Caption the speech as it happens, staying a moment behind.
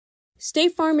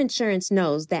State Farm Insurance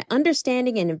knows that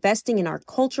understanding and investing in our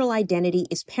cultural identity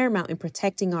is paramount in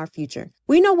protecting our future.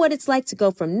 We know what it's like to go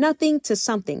from nothing to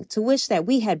something, to wish that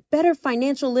we had better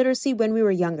financial literacy when we were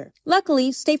younger.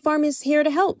 Luckily, State Farm is here to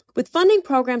help with funding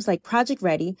programs like Project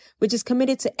Ready, which is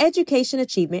committed to education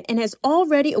achievement and has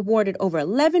already awarded over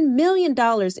 $11 million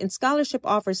in scholarship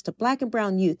offers to Black and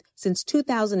brown youth since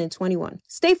 2021.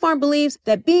 State Farm believes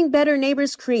that being better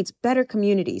neighbors creates better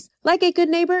communities. Like a good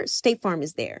neighbor, State Farm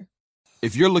is there.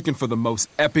 If you're looking for the most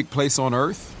epic place on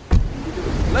Earth,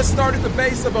 let's start at the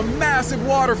base of a massive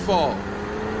waterfall.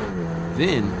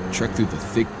 Then trek through the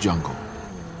thick jungle.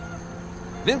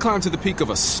 Then climb to the peak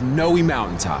of a snowy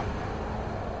mountaintop.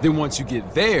 Then once you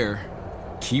get there,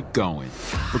 keep going.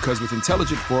 Because with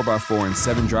intelligent 4x4 and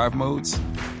 7 drive modes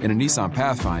and a Nissan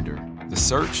Pathfinder, the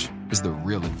search is the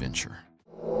real adventure.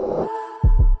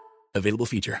 Available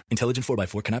feature. Intelligent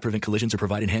 4x4 cannot prevent collisions or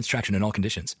provide enhanced traction in all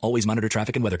conditions. Always monitor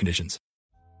traffic and weather conditions.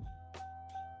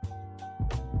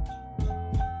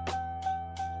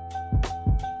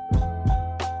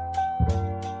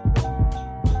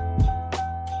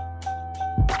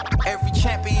 Every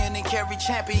champion and carry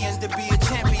champions to be a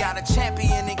champion. A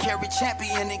champion and carry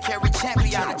champion and carry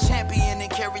champion. A champion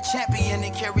and carry champion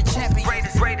and carry champion.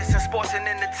 Greatest in sports and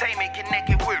entertainment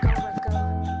connected with.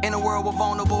 In a world we're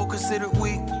vulnerable, considered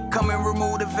weak. Come and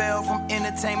remove the veil from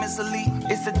entertainment's elite.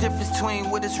 It's the difference between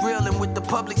what is real and what the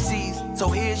public sees. So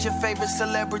here's your favorite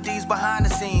celebrities behind the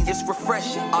scenes. It's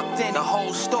refreshing, authentic, the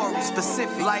whole story,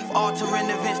 specific. Life-altering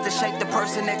events that shape the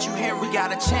person that you hear. We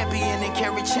got a champion and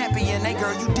carry champion. Hey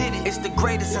girl, you did it. It's the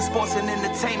greatest in sports and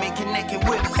entertainment connected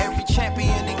with us. Every champion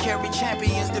and carry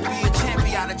champions to be a champion.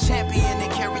 A champion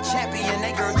and carry champion.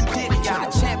 Hey girl, you did it.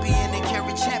 Got a champion and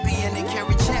carry champion and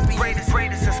carry champion.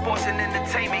 Greatest in sports and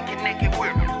entertainment connected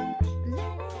with us.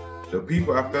 The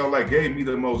people I felt like gave me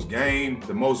the most game,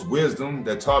 the most wisdom,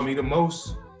 that taught me the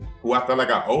most, who I felt like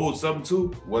I owed something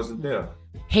to, wasn't there.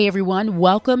 Hey everyone,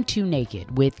 welcome to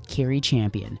Naked with Carrie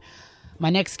Champion. My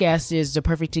next guest is the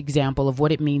perfect example of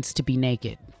what it means to be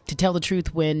naked, to tell the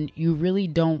truth when you really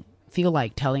don't feel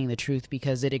like telling the truth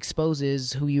because it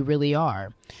exposes who you really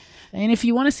are. And if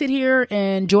you want to sit here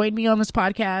and join me on this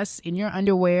podcast in your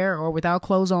underwear or without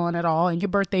clothes on at all, in your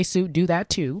birthday suit, do that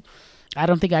too. I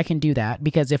don't think I can do that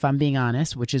because if I'm being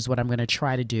honest, which is what I'm going to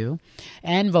try to do,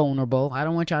 and vulnerable, I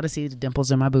don't want y'all to see the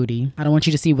dimples in my booty. I don't want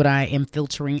you to see what I am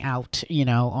filtering out,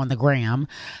 on the gram.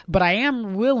 But I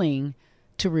am willing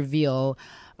to reveal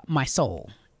my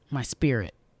soul, my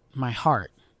spirit, my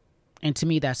heart. And to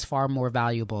me, that's far more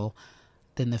valuable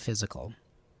than the physical.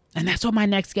 And that's what my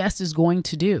next guest is going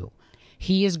to do.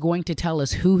 He is going to tell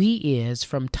us who he is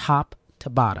from top to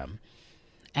bottom.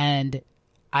 And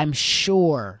I'm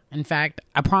sure, in fact,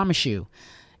 I promise you,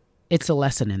 it's a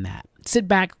lesson in that. Sit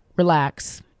back,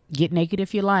 relax, get naked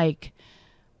if you like,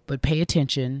 but pay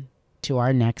attention to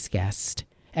our next guest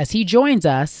as he joins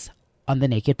us on the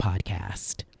Naked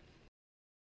Podcast.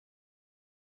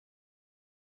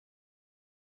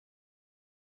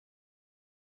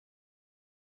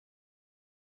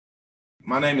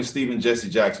 My name is Stephen Jesse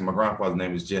Jackson. My grandfather's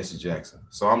name is Jesse Jackson.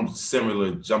 So I'm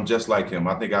just like him.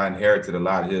 I think I inherited a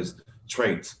lot of his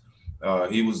traits.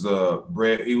 He was the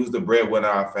breadwinner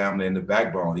of our family and the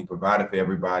backbone. He provided for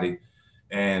everybody.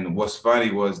 And what's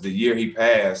funny was the year he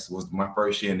passed was my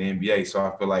first year in the NBA. So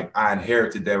I feel like I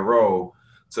inherited that role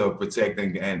to protect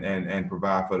and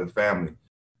provide for the family.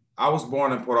 I was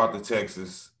born in Port Arthur,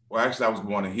 Texas. Well, actually, I was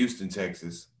born in Houston,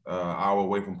 Texas, an hour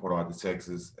away from Port Arthur,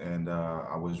 Texas. And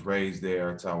I was raised there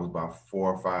until I was about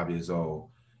 4 or 5 years old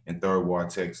in Third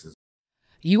Ward, Texas.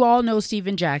 You all know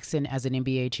Stephen Jackson as an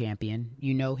NBA champion.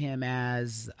 You know him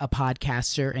as a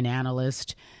podcaster, an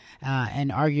analyst, and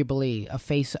arguably a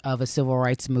face of a civil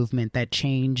rights movement that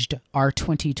changed our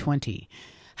 2020.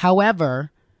 However,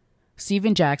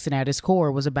 Stephen Jackson at his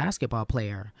core was a basketball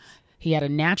player. He had a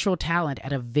natural talent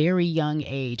at a very young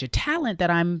age, a talent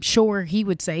that I'm sure he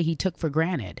would say he took for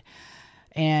granted.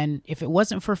 And if it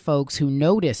wasn't for folks who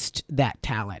noticed that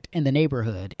talent in the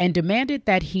neighborhood and demanded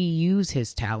that he use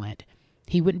his talent,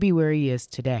 he wouldn't be where he is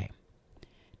today.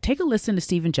 Take a listen to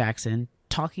Stephen Jackson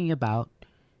talking about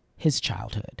his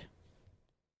childhood.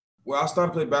 Well, I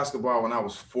started playing basketball when I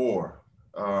was 4.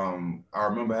 I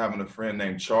remember having a friend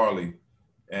named Charlie,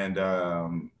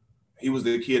 and he was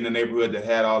the kid in the neighborhood that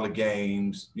had all the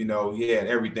games. He had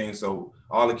everything. So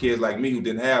all the kids like me who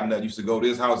didn't have nothing used to go to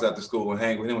his house after school and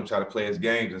hang with him and try to play his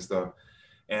games and stuff.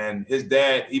 And his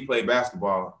dad, he played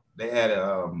basketball. They had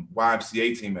a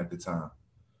YMCA team at the time.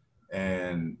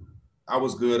 And I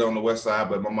was good on the west side,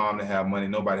 but my mom didn't have money.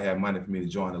 Nobody had money for me to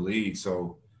join the league.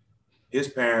 So his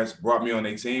parents brought me on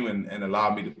their team and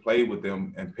allowed me to play with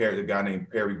them and pair a guy named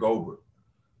Perry Goldberg.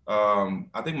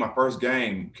 I think my first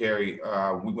game, Kerry,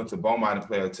 we went to Beaumont to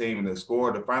play a team, and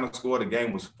the final score of the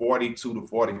game was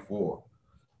 42-44.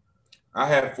 I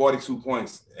had 42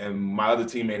 points, and my other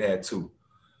teammate had 2.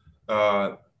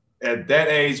 At that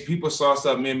age, people saw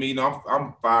something in me. You know,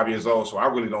 I'm 5 years old, so I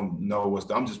really don't know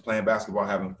I'm just playing basketball,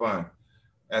 having fun.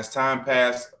 As time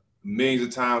passed, millions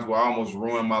of times where I almost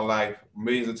ruined my life,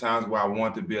 millions of times where I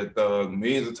wanted to be a thug,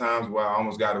 millions of times where I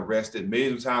almost got arrested,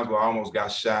 millions of times where I almost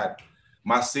got shot.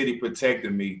 My city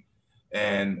protected me.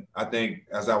 And I think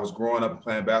as I was growing up and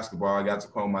playing basketball, I got to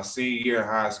play my senior year in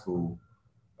high school.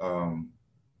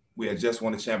 We had just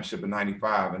won the championship in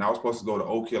 '95, and I was supposed to go to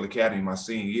Oak Hill Academy my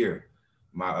senior year.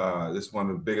 This is one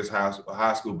of the biggest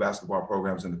high school basketball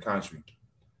programs in the country.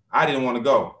 I didn't want to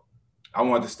go. I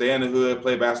wanted to stay in the hood,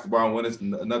 play basketball, and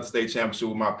win another state championship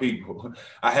with my people.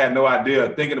 I had no idea,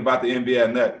 thinking about the NBA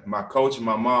or nothing. My coach and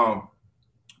my mom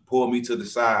pulled me to the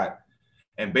side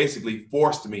and basically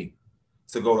forced me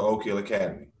to go to Oak Hill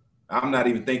Academy. I'm not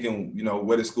even thinking, you know,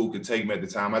 where the school could take me at the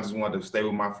time. I just wanted to stay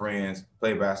with my friends,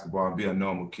 play basketball, and be a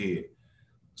normal kid.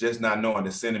 Just not knowing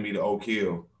that sending me to Oak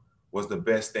Hill was the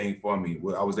best thing for me.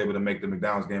 I was able to make the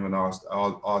McDonald's game and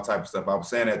all type of stuff. I was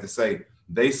saying that to say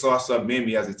they saw something in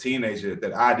me as a teenager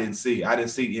that I didn't see. I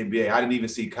didn't see the NBA. I didn't even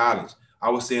see college. I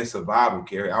was seeing survival,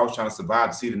 Kerry. I was trying to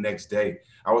survive to see the next day.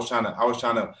 I was trying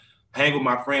to hang with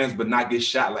my friends, but not get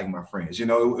shot like my friends. You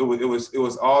know, it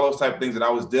was all those type of things that I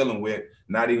was dealing with,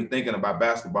 not even thinking about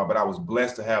basketball, but I was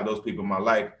blessed to have those people in my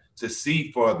life to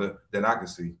see further than I could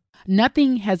see.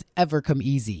 Nothing has ever come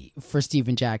easy for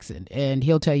Stephen Jackson, and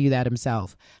he'll tell you that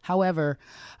himself. However,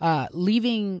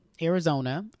 leaving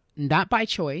Arizona, not by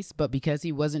choice, but because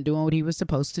he wasn't doing what he was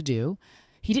supposed to do,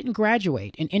 he didn't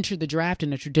graduate and enter the draft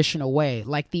in a traditional way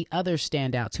like the other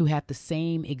standouts who had the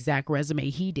same exact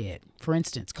resume he did. For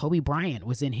instance, Kobe Bryant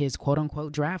was in his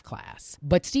quote-unquote draft class.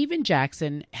 But Stephen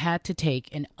Jackson had to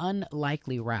take an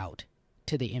unlikely route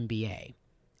to the NBA.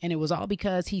 And it was all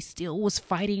because he still was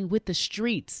fighting with the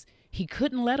streets. He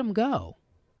couldn't let them go.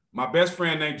 My best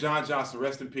friend named John Johnson,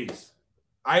 rest in peace.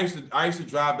 I used to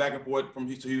drive back and forth from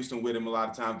Houston with him a lot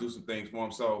of times, do some things for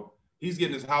him. So he's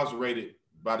getting his house raided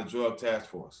by the Drug Task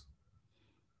Force.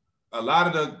 A lot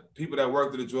of the people that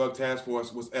worked at the Drug Task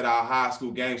Force was at our high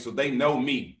school games, so they know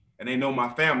me and they know my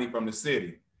family from the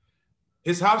city.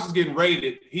 His house is getting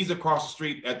raided. He's across the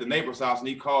street at the neighbor's house, and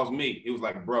he calls me. He was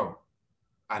like, "Bro,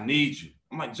 I need you."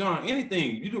 I'm like, "John,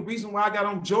 anything. You're the reason why I got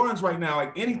on Jordans right now,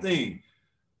 like anything."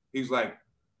 He's like,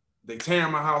 "They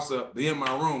tearing my house up. They in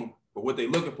my room, but what they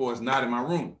looking for is not in my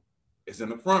room. It's in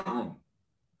the front room.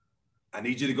 I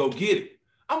need you to go get it."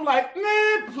 I'm like,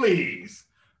 "Man, please.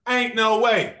 Ain't no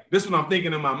way." This is what I'm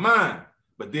thinking in my mind.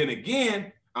 But then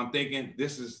again, I'm thinking,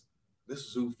 this is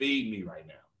who feed me right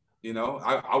now. You know,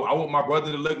 I want my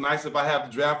brother to look nice if I have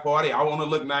the draft party. I want to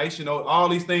look nice. You know, all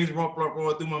these things run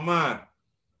through my mind.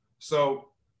 So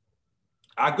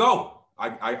I go.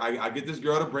 I get this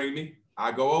girl to bring me.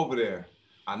 I go over there.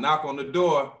 I knock on the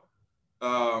door.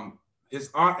 His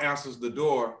aunt answers the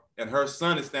door, and her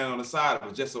son is standing on the side.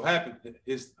 It just so happened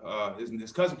his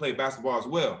cousin played basketball as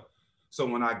well. So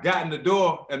when I got in the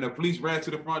door and the police ran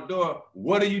to the front door,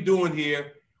 "What are you doing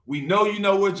here? We know you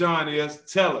know where John is.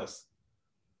 Tell us."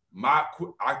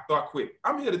 I thought quick.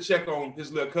 I'm here to check on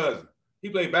his little cousin. He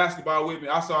played basketball with me.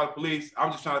 I saw the police.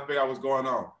 I'm just trying to figure out what's going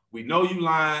on. "We know you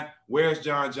lying. Where's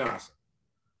John Johnson?"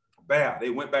 Bam, they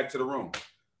went back to the room.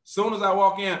 Soon as I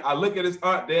walk in, I look at his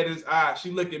aunt, dead in his eye.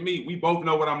 She look at me. We both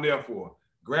know what I'm there for.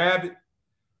 Grab it,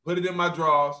 put it in my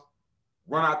drawers,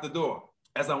 run out the door.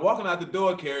 As I'm walking out the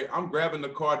door, Kerry, I'm grabbing the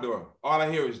car door. All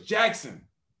I hear is "Jackson."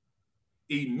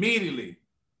 Immediately,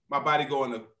 my body go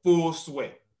into full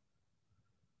sweat.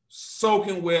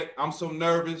 Soaking wet. I'm so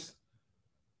nervous.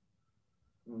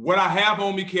 What I have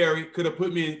on me, Kerry, could have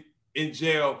put me in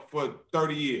jail for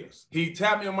 30 years. He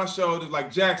tapped me on my shoulders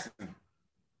like, "Jackson,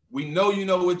 we know you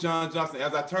know what John Johnson."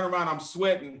 As I turn around, I'm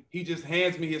sweating. He just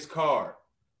hands me his card.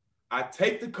 I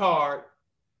take the card,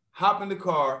 hop in the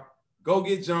car, go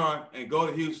get John, and go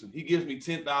to Houston. He gives me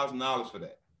 $10,000 for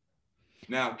that.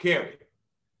 Now, Kerry,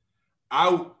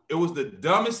 it was the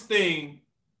dumbest thing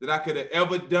that I could have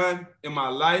ever done in my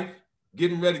life,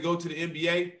 getting ready to go to the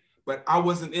NBA, but I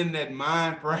wasn't in that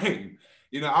mind frame.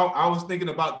 You know, I was thinking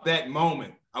about that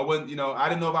moment. I wasn't, you know, I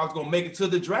didn't know if I was gonna make it to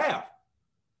the draft.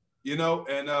 You know,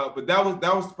 and but that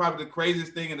was probably the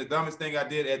craziest thing and the dumbest thing I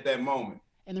did at that moment.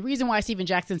 And the reason why Stephen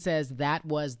Jackson says that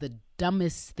was the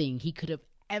dumbest thing he could have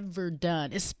ever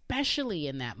done, especially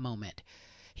in that moment.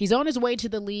 He's on his way to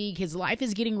the league. His life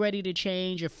is getting ready to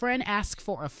change. A friend asks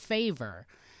for a favor.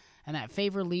 and that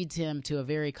favor leads him to a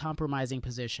very compromising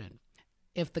position.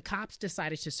 If the cops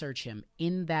decided to search him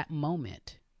in that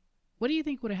moment, what do you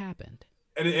think would have happened?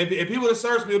 And if he would have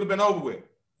searched me, it would have been over with.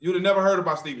 You would have never heard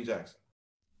about Steven Jackson.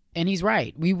 And he's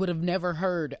right. We would have never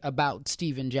heard about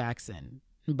Steven Jackson,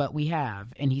 but we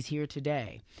have, and he's here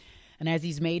today. And as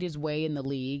he's made his way in the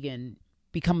league and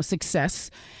become a success,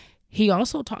 he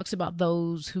also talks about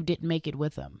those who didn't make it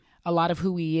with him. A lot of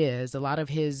who he is, a lot of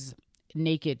his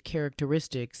naked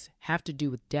characteristics have to do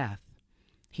with death.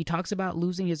 He talks about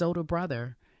losing his older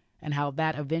brother and how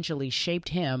that eventually shaped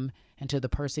him into the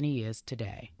person he is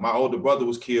today. My older brother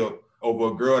was killed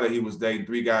over a girl that he was dating.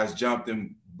 3 guys jumped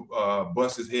him,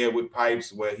 bust his head with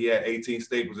pipes where he had 18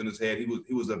 staples in his head.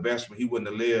 He was a vegetable. He wouldn't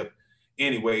have lived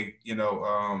anyway.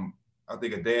 I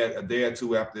think a day or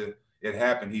two after it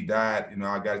happened, he died.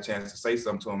 I got a chance to say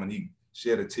something to him, and he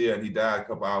shed a tear, and he died a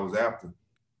couple hours after.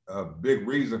 A big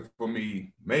reason for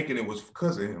me making it was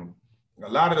because of him. A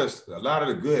lot of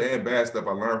the good and bad stuff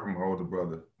I learned from my older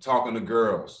brother. Talking to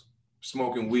girls,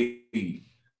 smoking weed,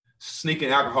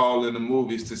 sneaking alcohol in the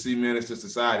movies to see Menace to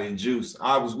Society and Juice.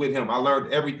 I was with him. I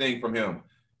learned everything from him.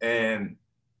 And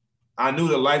I knew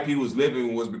the life he was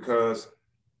living was because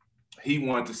he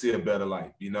wanted to see a better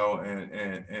life,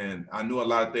 and I knew a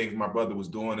lot of things my brother was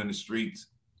doing in the streets.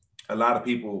 A lot of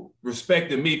people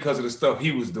respected me because of the stuff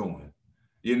he was doing.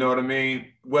 You know what I mean?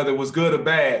 Whether it was good or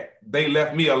bad, they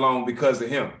left me alone because of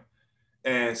him.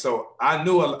 And so I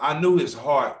knew his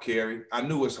heart, Kerry. I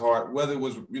knew his heart. Whether it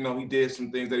was, he did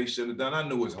some things that he shouldn't have done, I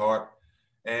knew his heart.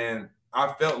 And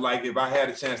I felt like if I had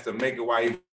a chance to make it while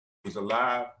he was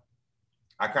alive,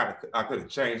 I could have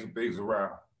changed some things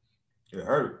around. It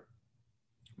hurt.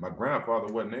 My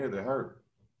grandfather wasn't there. That hurt.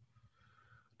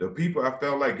 The people I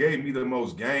felt like gave me the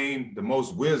most game, the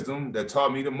most wisdom, that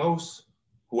taught me the most,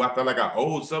 who I felt like I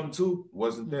owed something to,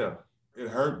 wasn't there. It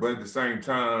hurt, but at the same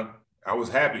time, I was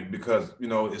happy because,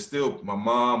 it's still my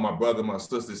mom, my brother, my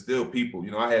sister, still people.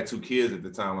 I had 2 kids at the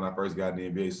time when I first got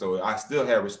in the NBA, so I still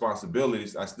had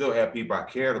responsibilities. I still had people I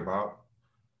cared about,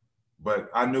 but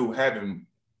I knew having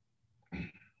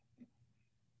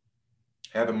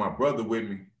my brother with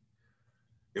me,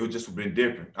 it would just have been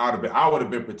different. I would have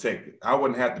been protected. I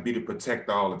wouldn't have to be the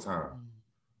protector all the time.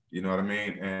 You know what I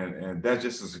mean? And that's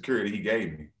just the security he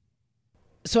gave me.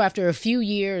 So after a few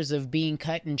years of being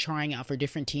cut and trying out for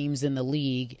different teams in the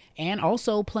league and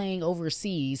also playing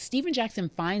overseas, Steven Jackson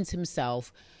finds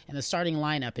himself in the starting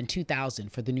lineup in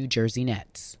 2000 for the New Jersey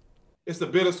Nets. It's a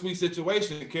bittersweet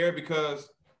situation, Kerry, because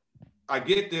I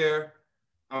get there,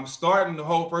 I'm starting the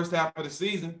whole first half of the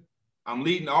season. I'm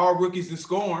leading all rookies in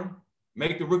scoring,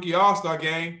 make the rookie all-star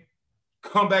game,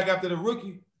 come back after the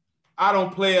rookie. I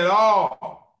don't play at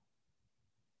all.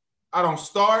 I don't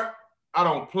start. I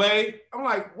don't play. I'm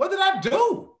like, what did I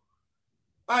do?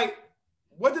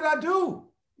 What did I do?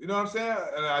 You know what I'm saying?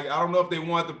 And I don't know if they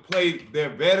wanted to play their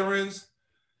veterans.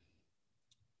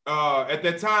 At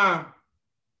that time,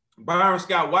 Byron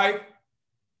Scott White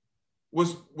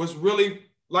was really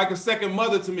like a second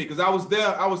mother to me because I was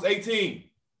there. I was 18,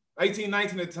 19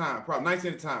 at the time, probably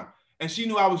 19 at the time. And she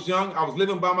knew I was young. I was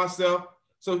living by myself.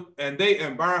 So, her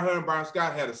and Byron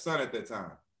Scott had a son at that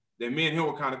time. Then me and him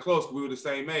were kind of close. We were the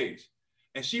same age.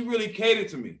 And she really catered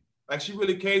to me. Like, she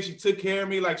really catered. She took care of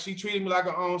me. Like, she treated me like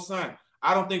her own son.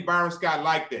 I don't think Byron Scott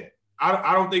liked that.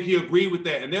 I don't think he agreed with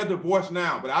that. And they're divorced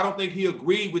now, but I don't think he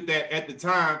agreed with that at the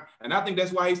time. And I think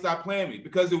that's why he stopped playing me,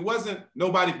 because it wasn't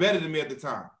nobody better than me at the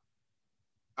time.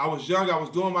 I was young. I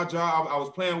was doing my job. I was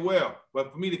playing well.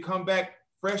 But for me to come back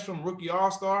fresh from rookie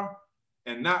all-star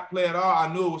and not play at all,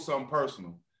 I knew it was something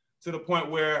personal, to the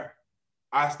point where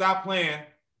I stopped playing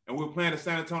and we were playing the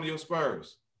San Antonio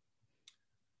Spurs.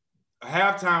 At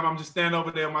halftime, I'm just standing over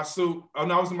there in my suit. Oh,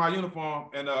 no, I was in my uniform.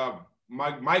 And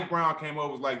Mike Brown came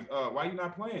over, was like, why you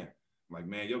not playing? I'm like,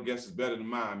 man, your guess is better than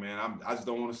mine, man. I just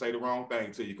don't want to say the wrong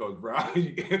thing to you, Coach Brown.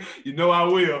 You know I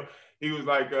will. He was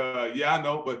like, yeah, I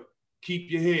know, but keep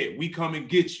your head. We come and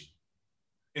get you,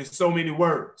 in so many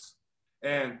words.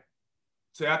 And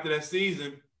so after that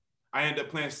season, I ended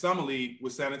up playing Summer League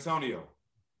with San Antonio.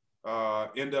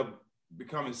 Ended up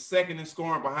becoming second in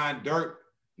scoring behind Dirk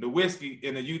Nowitzki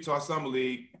in the Utah Summer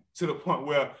League, to the point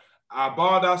where I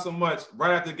balled out so much.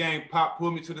 Right after the game, Pop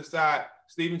pulled me to the side.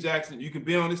 Steven Jackson, you can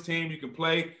be on this team. You can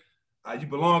play. You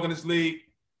belong in this league.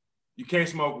 You can't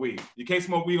smoke weed. You can't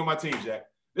smoke weed on my team, Jack.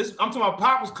 I'm talking about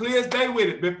Pop was clear as day with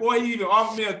it before he even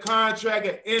offered me a contract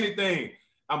or anything.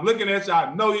 I'm looking at you.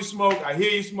 I know you smoke. I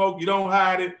hear you smoke. You don't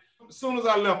hide it. As soon as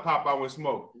I left Pop, I went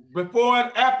smoke. Before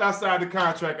and after I signed the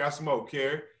contract, I smoked,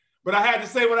 Kerry. But I had to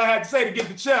say what I had to say to get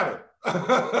the cheddar.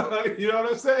 You know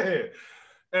what I'm saying?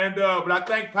 And but I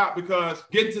thank Pop because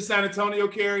getting to San Antonio,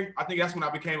 Kerry, I think that's when I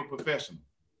became a professional.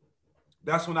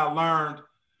 That's when I learned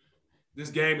this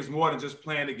game is more than just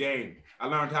playing the game. I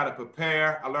learned how to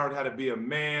prepare. I learned how to be a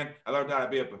man. I learned how to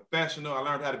be a professional. I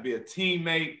learned how to be a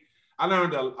teammate. I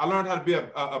learned how to be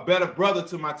a better brother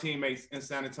to my teammates in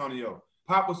San Antonio.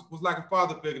 Pop was like a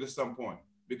father figure to some point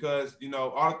because, you know,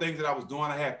 all the things that I was doing,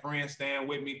 I had friends staying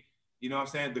with me. You know what I'm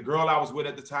saying? The girl I was with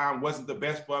at the time wasn't the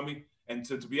best for me. And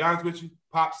to be honest with you,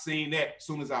 Pop seen that as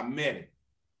soon as I met him.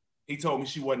 He told me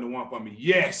she wasn't the one for me.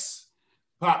 Yes,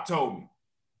 Pop told me.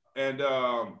 And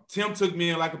Tim took me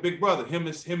in like a big brother. Him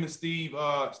and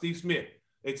Steve Smith.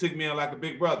 They took me in like a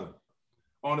big brother.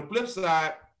 On the flip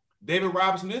side, David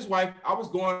Robinson and his wife, I was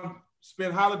going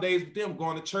spend holidays with them,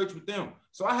 going to church with them.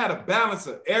 So I had a balance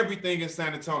of everything in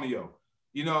San Antonio.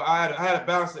 You know, I had a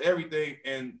balance of everything.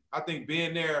 And I think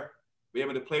being there, be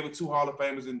able to play with two Hall of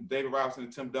Famers and David Robinson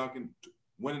and Tim Duncan,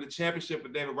 winning the championship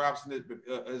with David Robinson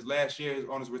his last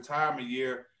year on his retirement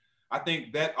year, I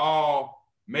think that all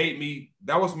made me,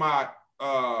 that was my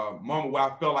moment where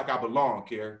I felt like I belonged,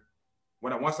 Kerry.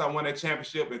 Once I won that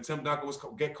championship and Tim Duncan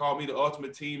called me the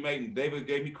ultimate teammate and David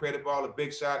gave me credit for all the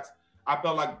big shots, I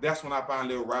felt like that's when I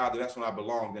finally arrived. That's when I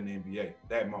belonged in the NBA,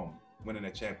 that moment, winning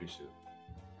that championship.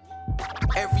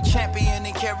 Every champion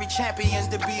and carry champions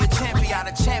to be a champion.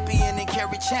 A champion and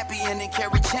carry champion and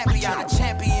carry champion. A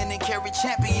champion and carry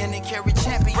champion and carry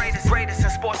champion. Greatest in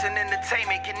sports and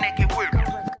entertainment, connected with.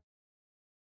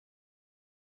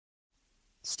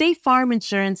 State Farm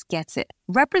Insurance gets it.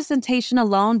 Representation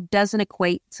alone doesn't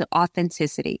equate to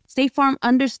authenticity. State Farm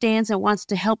understands and wants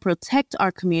to help protect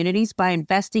our communities by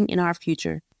investing in our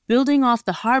future, building off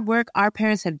the hard work our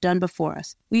parents have done before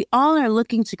us. We all are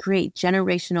looking to create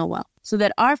generational wealth so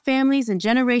that our families and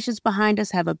generations behind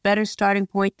us have a better starting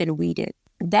point than we did.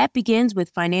 That begins with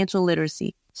financial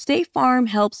literacy. State Farm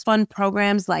helps fund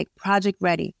programs like Project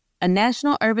Ready, a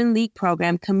National Urban League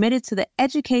program committed to the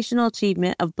educational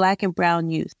achievement of Black and Brown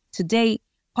youth. To date,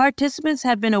 participants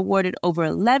have been awarded over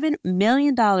 $11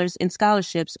 million in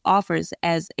scholarships offers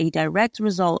as a direct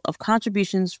result of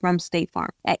contributions from State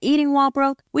Farm. At Eating While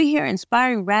Broke, we hear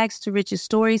inspiring rags to riches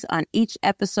stories on each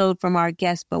episode from our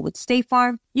guests, but with State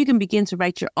Farm, you can begin to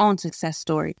write your own success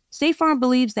story. State Farm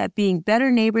believes that being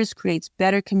better neighbors creates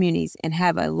better communities and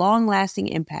have a long-lasting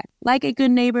impact. Like a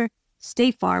good neighbor,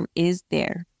 State Farm is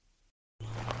there.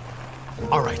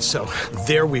 All right, so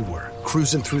there we were,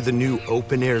 cruising through the new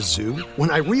open-air zoo, when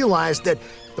I realized that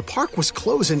the park was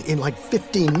closing in like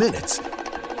 15 minutes.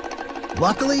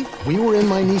 Luckily, we were in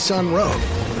my Nissan Rogue.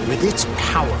 With its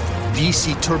powerful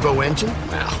VC turbo engine,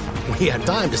 well, we had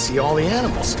time to see all the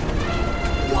animals.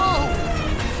 Whoa!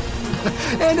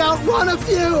 And outrun a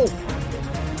few!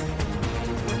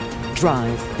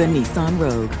 Drive the Nissan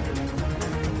Rogue.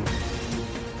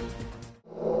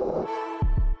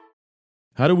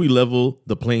 How do we level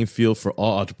the playing field for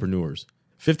all entrepreneurs?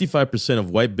 55%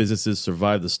 of white businesses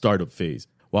survive the startup phase,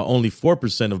 while only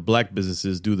 4% of black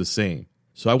businesses do the same.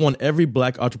 So I want every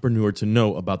black entrepreneur to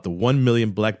know about the 1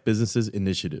 Million Black Businesses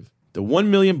Initiative. The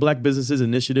 1 Million Black Businesses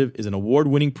Initiative is an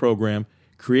award-winning program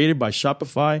created by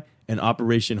Shopify and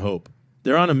Operation Hope.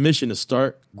 They're on a mission to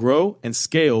start, grow, and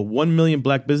scale 1 million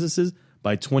black businesses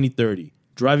by 2030,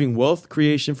 driving wealth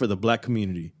creation for the black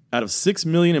community. Out of 6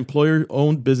 million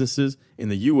employer-owned businesses in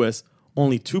the U.S.,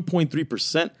 only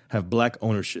 2.3% have black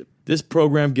ownership. This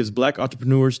program gives black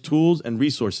entrepreneurs tools and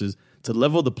resources to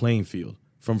level the playing field,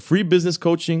 from free business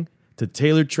coaching to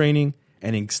tailored training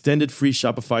and an extended free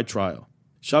Shopify trial.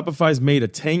 Shopify's made a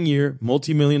 10-year,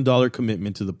 multi-million-dollar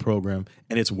commitment to the program,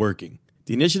 and it's working.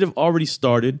 The initiative already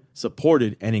started,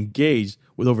 supported, and engaged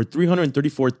with over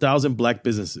 334,000 black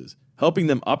businesses, helping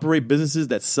them operate businesses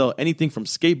that sell anything from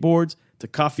skateboards to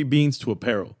coffee beans to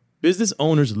apparel. Business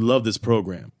owners love this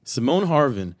program. Simone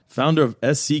Harvin, founder of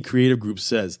SC Creative Group,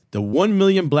 says, "The 1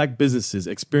 Million Black Businesses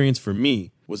experience for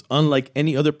me was unlike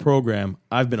any other program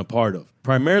I've been a part of,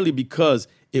 primarily because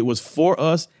it was for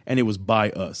us and it was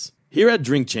by us." Here at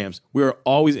Drink Champs, we are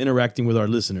always interacting with our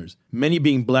listeners, many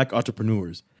being black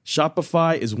entrepreneurs.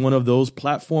 Shopify is one of those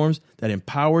platforms that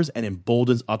empowers and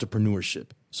emboldens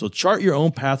entrepreneurship. So chart your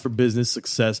own path for business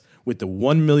success with the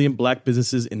 1 Million Black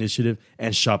Businesses Initiative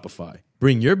and Shopify.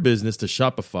 Bring your business to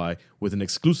Shopify with an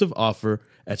exclusive offer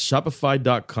at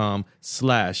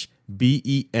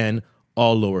shopify.com/BEN,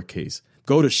 all lowercase.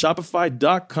 Go to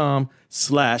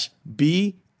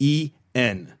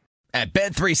shopify.com/BEN. At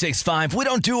Bet365, we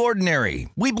don't do ordinary.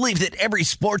 We believe that every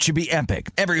sport should be epic.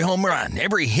 Every home run,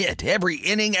 every hit, every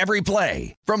inning, every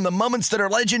play. From the moments that are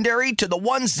legendary to the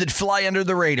ones that fly under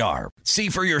the radar. See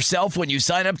for yourself when you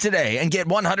sign up today and get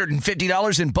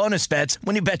 $150 in bonus bets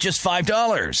when you bet just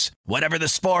 $5. Whatever the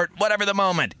sport, whatever the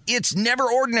moment, it's never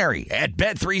ordinary at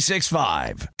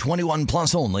Bet365. 21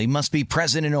 plus only. Must be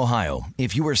present in Ohio.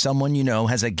 If you or someone you know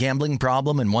has a gambling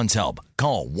problem and wants help,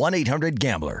 call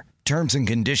 1-800-GAMBLER. Terms and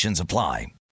conditions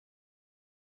apply.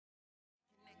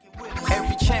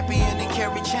 Every champion and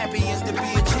carry champions to be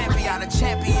a champion. A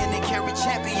champion and carry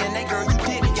champion. That girl, you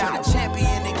did it. Got a champion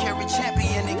and carry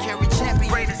champion.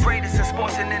 Greatest in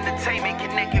sports and entertainment.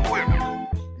 Get naked with me.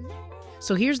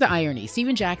 So here's the irony.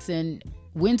 Steven Jackson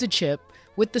wins a chip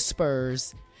with the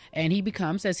Spurs, and he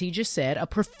becomes, as he just said, a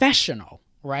professional,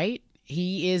 right?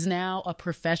 He is now a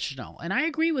professional. And I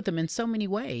agree with him in so many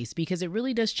ways because it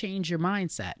really does change your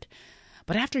mindset.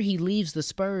 But after he leaves the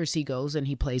Spurs, he goes and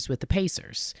he plays with the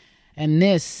Pacers. And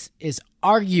this is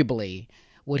arguably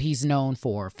what he's known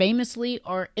for, famously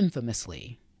or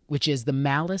infamously, which is the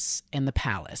malice and the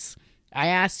palace. I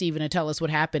asked Steven to tell us what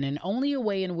happened in only a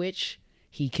way in which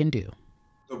he can do.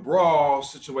 The brawl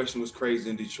situation was crazy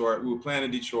in Detroit. We were playing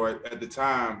in Detroit at the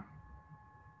time.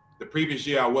 The previous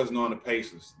year, I wasn't on the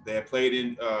Pacers. They had played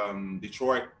in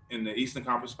Detroit in the Eastern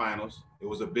Conference Finals. It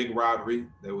was a big rivalry.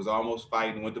 They was almost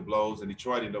fighting, went to blows, and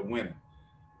Detroit ended up winning.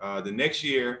 The next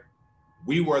year,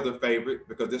 we were the favorite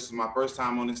because this is my first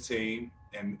time on this team,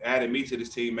 and adding me to this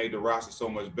team made the roster so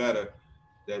much better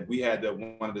that we had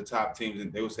one of the top teams,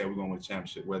 and they would say we're going to win a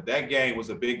championship. Well, that game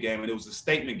was a big game, and it was a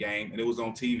statement game, and it was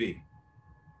on TV.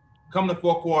 Come the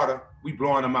fourth quarter, we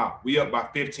blowing them out. We up by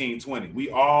 15-20. We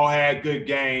all had good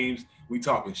games. We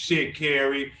talking shit,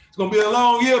 Kerry. It's going to be a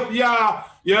long year for y'all.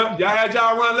 Yep, y'all had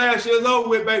y'all run last year's over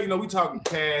with, baby. You know, we talking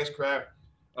cash crap.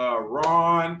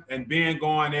 Ron and Ben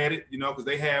going at it, you know, because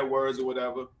they had words or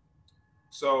whatever.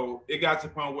 So it got to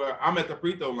the point where I'm at the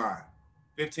free throw line.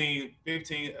 15,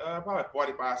 probably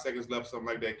 45 seconds left, something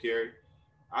like that, Kerry.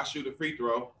 I shoot a free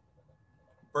throw.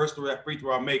 First free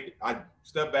throw I make, I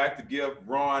step back to give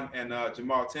Ron and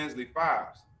Jamal Tinsley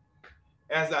fouls.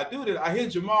 As I do that, I hear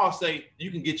Jamal say,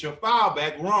 "You can get your foul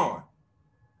back, Ron."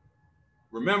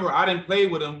 Remember, I didn't play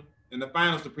with him in the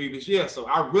finals the previous year, so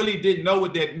I really didn't know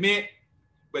what that meant.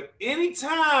 But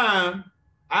anytime,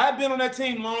 I've been on that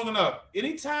team long enough,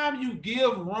 anytime you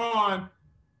give Ron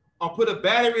or put a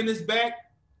battery in his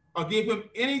back or give him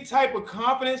any type of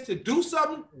confidence to do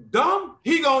something dumb,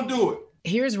 he gonna do it.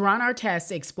 Here's Ron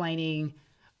Artest explaining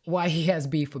why he has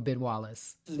beef with Ben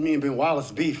Wallace. This is me and Ben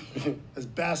Wallace beef. It's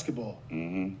basketball.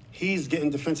 Mm-hmm. He's getting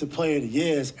defensive player of the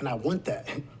years, and I want that.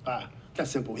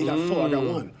 That's simple. He got 4, I got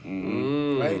 1.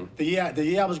 Mm-hmm. Right? The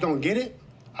year I was going to get it,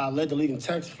 I led the league in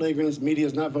text, flagrants,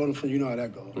 media's not voting for you. You know how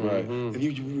that goes. Right. Mm-hmm.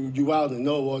 If you wild and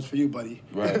no awards for you, buddy.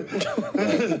 Right.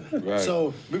 Right.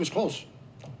 So we was close.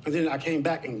 And then I came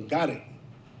back and got it.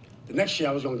 The next year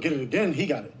I was going to get it again. He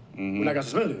got it. Mm-hmm. When I got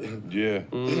suspended. Yeah.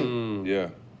 Mm-hmm. Yeah.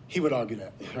 He would argue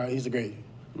that, right? He's a great.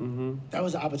 Mm-hmm. That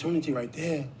was an opportunity right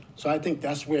there. So I think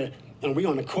that's where, and we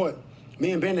on the court,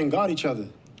 me and Ben didn't guard each other.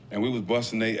 And we was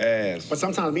busting their ass. But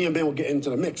sometimes me and Ben would get into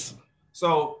the mix.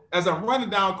 So as I'm running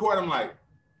down court, I'm like,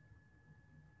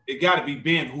 it got to be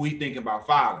Ben who he thinking about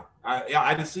fouling.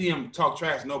 I didn't see him talk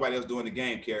trash. Nobody else doing the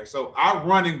game, Kerry. So I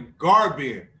run and guard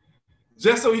Ben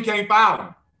just so he can't foul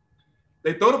him.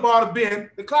 They throw the ball to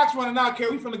Ben. The clock's running out, Kerry.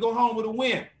 We finna go home with a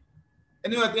win.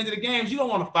 And then at the end of the games, you don't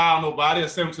want to foul nobody or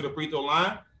send him to the free throw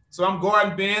line. So I'm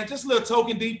guarding Ben, just a little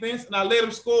token defense, and I let him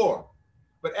score.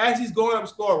 But as he's going up to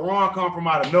score, Ron come from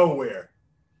out of nowhere.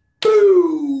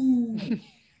 Boo!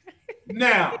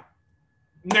 Now,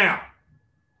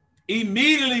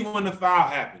 immediately when the foul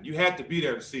happened, you had to be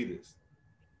there to see this.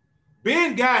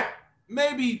 Ben got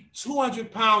maybe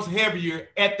 200 pounds heavier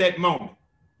at that moment.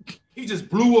 He just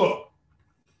blew up.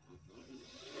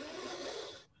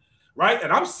 Right?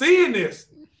 And I'm seeing this.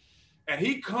 And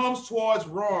he comes towards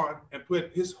Ron and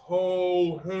put his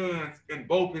whole hands in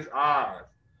both his eyes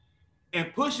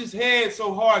and push his head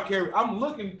so hard, Kerry. I'm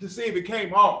looking to see if it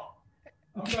came off.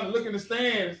 I'm trying to look in the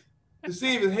stands to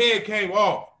see if his head came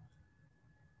off.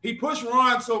 He pushed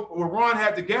Ron so where Ron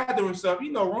had to gather himself.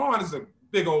 You know, Ron is a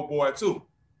big old boy too.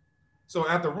 So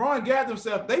after Ron gathered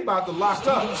himself, they about to lock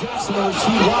up. Jackson or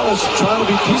T. Wallace trying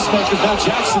to be peacemakers. Now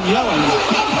Jackson yelling.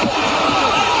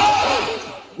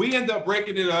 We end up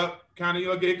breaking it up, kind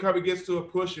of, it probably gets to a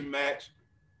pushing match.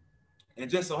 And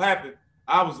just so happened,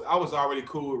 I was already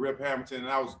cool with Rip Hamilton, and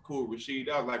I was cool with Rasheed.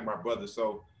 That was like my brother.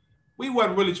 So we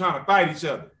wasn't really trying to fight each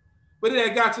other. But it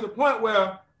had got to the point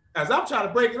where, as I'm trying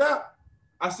to break it up,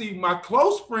 I see my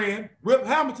close friend, Rip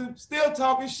Hamilton, still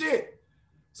talking shit.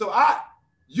 So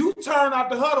you turn out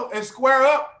the huddle and square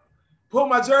up, pull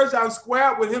my jersey out and square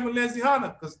up with him and Lindsey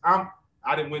Hunter, because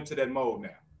I didn't went to that mode now.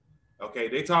 Okay,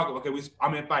 they talking, okay,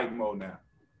 I'm in fighting mode now.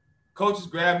 Coaches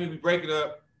grab me, we break it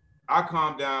up, I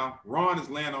calm down, Ron is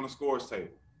laying on the scores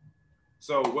table.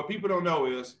 So what people don't know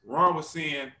is Ron was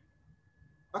seeing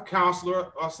a counselor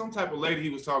or some type of lady he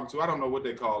was talking to. I don't know what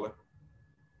they call her.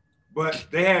 But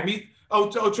they had me,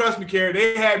 trust me, Kerry,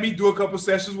 they had me do a couple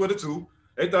sessions with her too.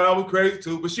 They thought I was crazy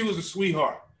too, but she was a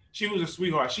sweetheart. She was a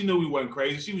sweetheart. She knew we wasn't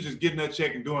crazy. She was just getting her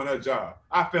check and doing her job.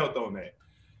 I felt on that.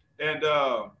 And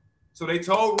so they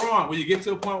told Ron, when you get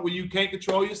to a point where you can't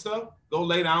control yourself, go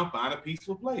lay down, find a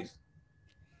peaceful place.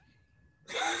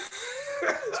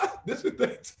 This is what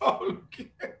they told him,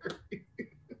 Kerry.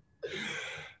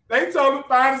 They told him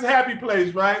find his happy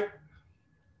place, right?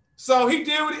 So he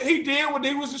did what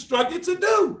he was instructed to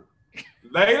do.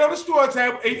 Laid on the store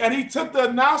table, and he took the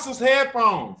announcer's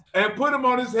headphones and put them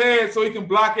on his head so he can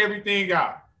block everything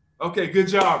out. Okay, good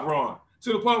job, Ron.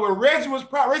 To the point where Reggie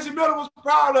Miller was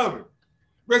proud of it.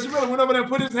 Reggie Miller went over there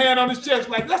and put his hand on his chest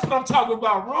like, that's what I'm talking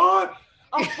about, Ron.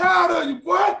 I'm proud of you,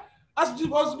 boy. That's what you're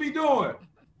supposed to be doing.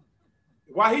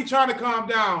 While he trying to calm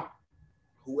down,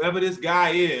 whoever this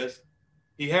guy is,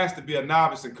 he has to be a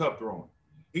novice in cup throwing.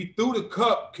 He threw the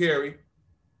cup, Kerry,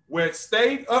 where it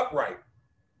stayed upright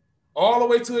all the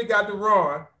way till it got to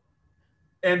Ron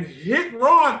and hit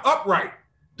Ron upright,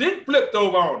 then flipped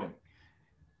over on him.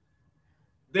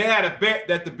 They had a bet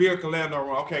that the beer could land on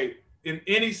Ron. Okay, in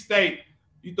any state,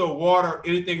 you throw water,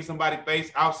 anything in somebody's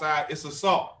face outside, it's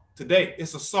assault. Today,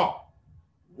 it's assault.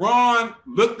 Ron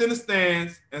looked in the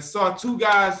stands and saw two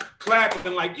guys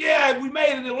clapping like, yeah, we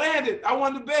made it, it landed. I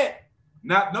won the bet.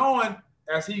 Not knowing,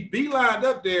 as he beelined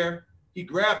up there, he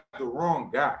grabbed the wrong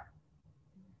guy.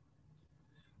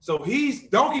 So he's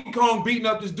Donkey Kong beating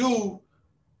up this dude,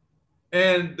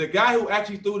 and the guy who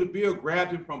actually threw the beer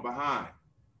grabbed him from behind.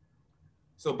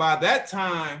 So by that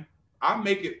time, I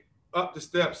make it up the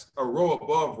steps a row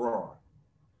above Ron.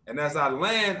 And as I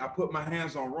land, I put my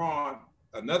hands on Ron.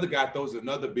 Another guy throws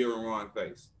another beer in Ron's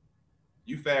face.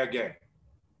 You fair game.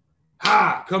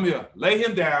 Ha, come here. Lay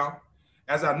him down.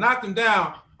 As I knocked him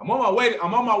down, I'm on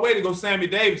my way to go Sammy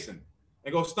Davidson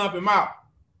and go stump him out.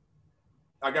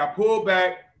 I got pulled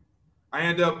back. I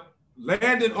end up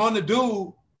landing on the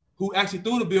dude who actually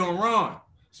threw the beer on Ron.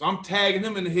 So I'm tagging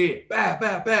him in the head. Bow,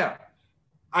 bow, bow.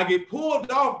 I get pulled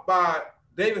off by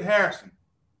David Harrison,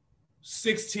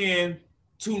 6'10",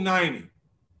 290.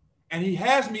 And he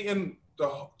has me in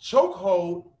the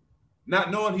chokehold,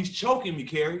 not knowing he's choking me,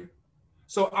 Kerry.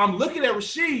 So I'm looking at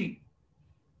Rashid,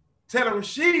 trying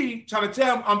to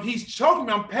tell him he's choking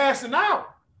me, I'm passing out.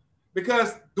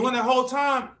 Because during that whole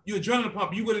time, you adrenaline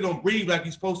pump, you really don't breathe like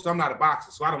you're supposed to. I'm not a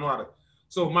boxer, so I don't know how to.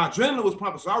 So my adrenaline was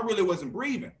pumping, so I really wasn't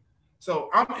breathing. So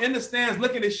I'm in the stands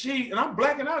looking at Sheed, and I'm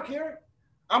blacking out, Kerry.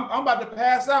 I'm about to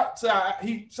pass out. So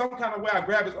some kind of way I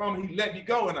grab his arm, and he let me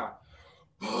go, and I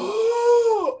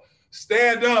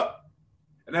stand up.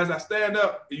 And as I stand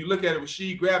up, and you look at it,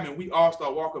 Rashid grabbed me, and we all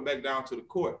start walking back down to the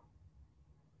court.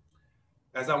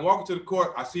 As I'm walking to the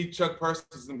court, I see Chuck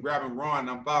Person grabbing Ron, and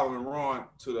I'm following Ron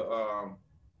to the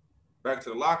back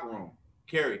to the locker room.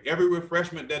 Kerry, every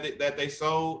refreshment that they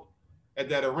sold at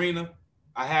that arena,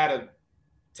 I had a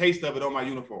taste of it on my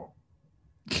uniform.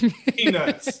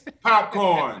 Peanuts,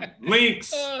 popcorn,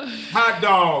 links, hot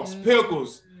dogs,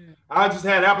 pickles. I just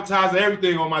had appetizer,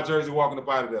 everything on my jersey walking up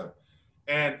out of there.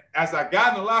 And as I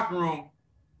got in the locker room,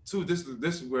 too, this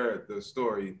is where the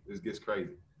story gets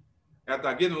crazy. After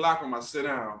I get in the locker room, I sit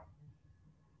down.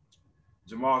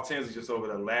 Jamal Tinsley just over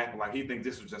there laughing like he thinks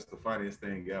this was just the funniest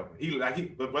thing ever.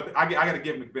 But I got to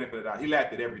give him the benefit of the doubt. He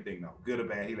laughed at everything though, good or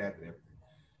bad. He laughed at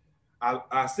everything.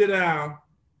 I sit down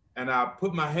and I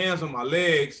put my hands on my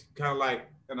legs, kind of like,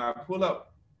 and I pull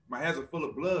up. My hands are full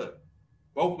of blood,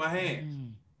 both my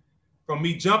hands, from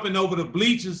me jumping over the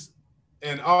bleachers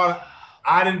and all.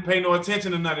 I didn't pay no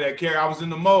attention to none of that, Kerry. I was in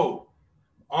the mode.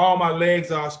 All my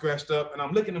legs are scratched up, and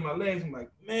I'm looking at my legs. I'm like,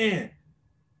 man.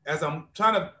 As I'm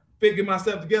trying to figure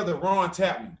myself together, Ron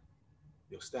tapped me.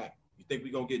 Yo, Stack, you think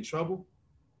we gonna get in trouble?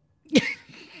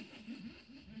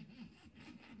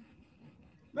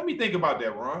 Let me think about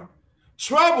that, Ron.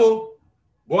 Trouble?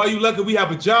 Boy, you lucky we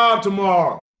have a job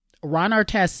tomorrow. Ron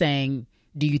Artest saying,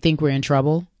 do you think we're in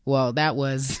trouble? Well, that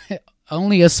was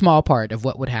only a small part of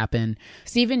what would happen.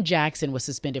 Steven Jackson was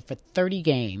suspended for 30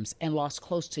 games and lost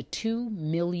close to $2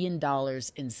 million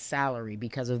in salary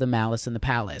because of the Malice in the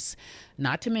Palace.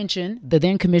 Not to mention, the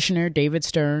then commissioner, David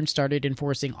Stern, started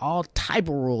enforcing all type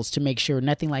of rules to make sure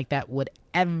nothing like that would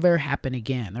ever happen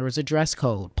again. There was a dress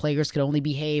code. Players could only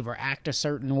behave or act a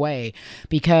certain way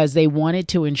because they wanted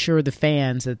to ensure the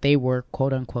fans that they were,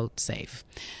 quote unquote, safe.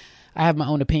 I have my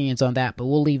own opinions on that, but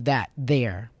we'll leave that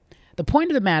there. The point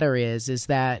of the matter is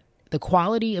that the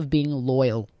quality of being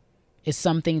loyal is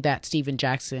something that Steven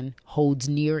Jackson holds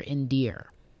near and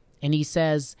dear. And he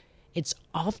says it's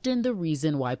often the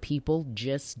reason why people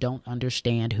just don't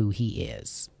understand who he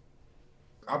is.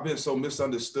 I've been so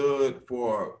misunderstood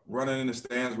for running in the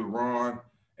stands with Ron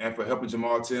and for helping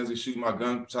Jamal Tinsley shoot my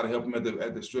gun, try to help him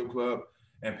at the strip club.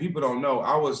 And people don't know,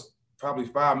 I was probably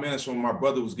 5 minutes from my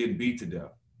brother was getting beat to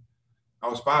death. I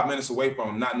was 5 minutes away from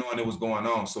him, not knowing it was going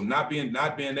on. So not being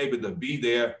able to be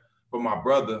there for my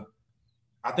brother,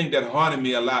 I think that haunted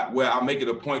me a lot, where I make it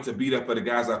a point to be there for the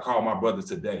guys I call my brother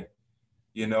today.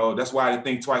 You know, that's why I didn't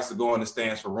think twice to go in the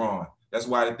stands for Ron. That's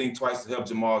why I didn't think twice to help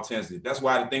Jamal Tinsley. That's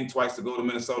why I didn't think twice to go to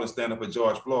Minnesota and stand up for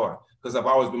George Floyd, because I've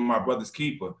always been my brother's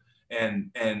keeper.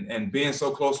 And being so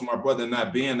close to my brother and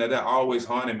not being there, that always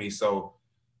haunted me. So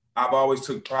I've always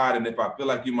took pride in, if I feel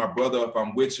like you're my brother, if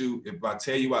I'm with you, if I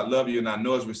tell you I love you and I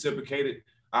know it's reciprocated,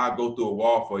 I'll go through a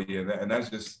wall for you. And that's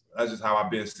just how I've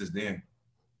been since then.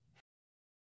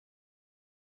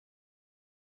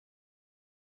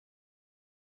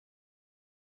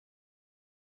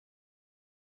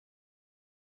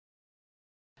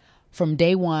 From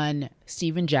day one,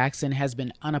 Steven Jackson has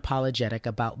been unapologetic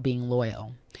about being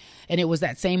loyal. And it was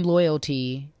that same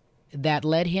loyalty that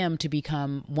led him to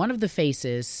become one of the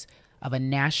faces of a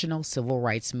national civil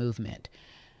rights movement.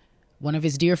 One of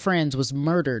his dear friends was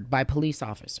murdered by police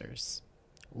officers.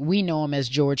 We know him as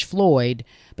George Floyd,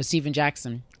 but Steven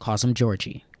Jackson calls him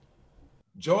Georgie.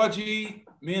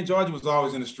 Me and Georgie was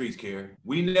always in the streets, Kerry.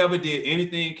 We never did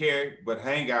anything, Kerry, but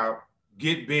hang out,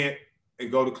 get bent, and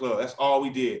go to club. That's all we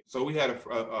did. So we had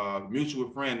a mutual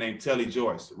friend named Telly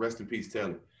Joyce. Rest in peace,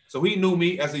 Telly. So he knew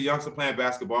me as a youngster playing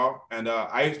basketball, and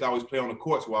I used to always play on the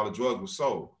courts while the drugs were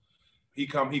sold. He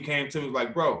came to me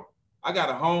like, bro, I got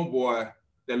a homeboy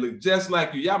that look just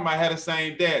like you. Y'all might have the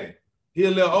same daddy. He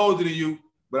a little older than you,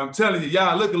 but I'm telling you,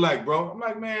 y'all look alike, bro. I'm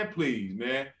like, man, please,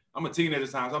 man. I'm a teenager at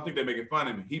this time, so I think they're making fun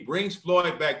of me. He brings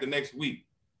Floyd back the next week.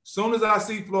 Soon as I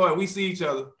see Floyd, we see each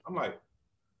other, I'm like,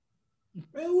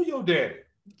 man, who your daddy?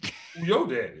 Who your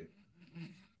daddy?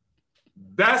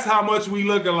 That's how much we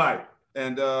look alike.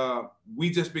 And we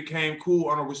just became cool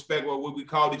on a respect where we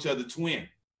called each other twin.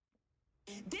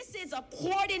 This is a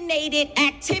coordinated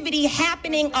activity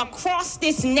happening across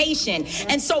this nation.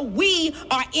 And so we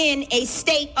are in a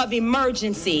state of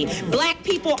emergency. Black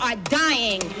people are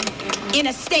dying in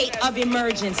a state of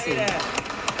emergency. Say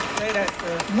that,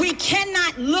 sir. We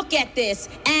cannot look at this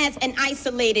as an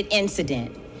isolated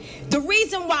incident. The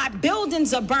reason why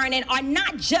buildings are burning are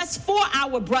not just for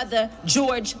our brother,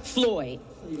 George Floyd.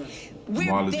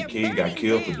 Martin Luther King got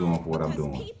killed for doing what I'm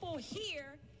doing.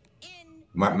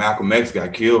 Malcolm X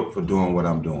got killed for doing what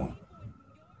I'm doing.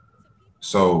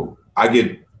 So I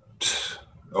get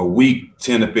a week,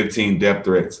 10 to 15 death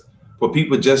threats. But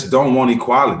people just don't want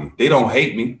equality. They don't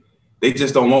hate me. They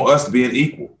just don't want us to be an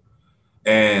equal.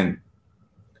 And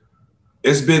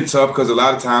it's been tough because a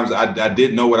lot of times I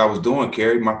didn't know what I was doing,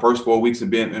 Kerry. My first 4 weeks of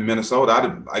being in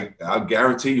Minnesota, I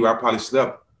guarantee you I probably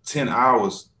slept 10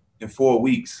 hours in 4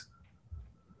 weeks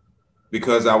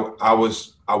because I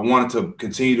wanted to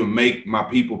continue to make my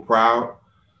people proud.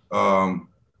 I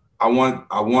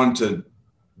wanted to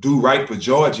do right for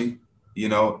Georgie, you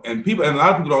know. And a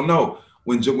lot of people don't know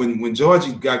when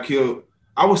Georgie got killed,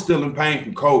 I was still in pain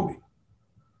from Kobe.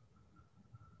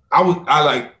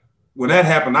 When that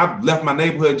happened, I left my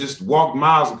neighborhood and just walked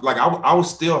miles. Like I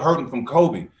was still hurting from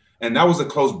Kobe, and that was a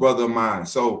close brother of mine.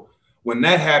 So when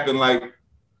that happened, like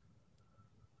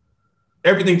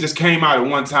everything just came out at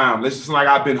one time. It's just like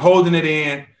I've been holding it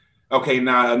in. Okay,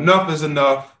 now enough is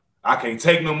enough. I can't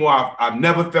take no more. I've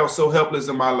never felt so helpless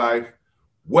in my life.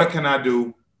 What can I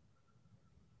do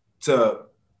to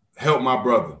help my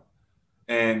brother?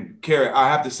 And Kerry, I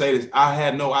have to say this. I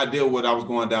had no idea what I was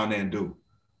going down there and do.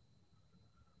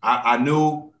 I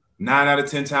knew 9 out of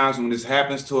 10 times when this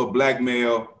happens to a black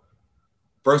male,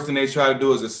 first thing they try to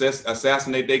do is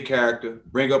assassinate their character,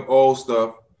 bring up old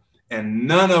stuff. And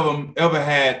none of them ever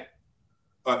had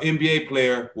an NBA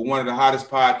player with one of the hottest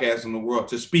podcasts in the world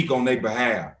to speak on their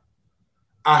behalf.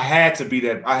 I had to be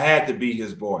that. I had to be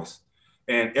his voice.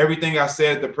 And everything I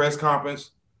said at the press conference,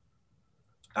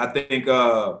 I think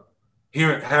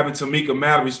having Tamika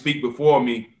Mallory speak before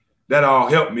me, that all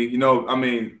helped me. You know, I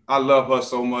mean, I love her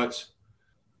so much.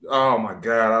 Oh my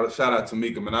God! Shout out to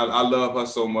Tamika, man. I love her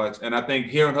so much, and I think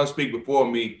hearing her speak before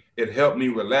me, it helped me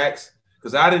relax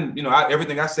because I didn't, you know,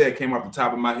 everything I said came off the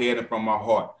top of my head and from my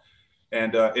heart,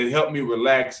 and it helped me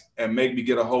relax and make me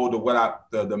get a hold of what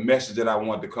the message that I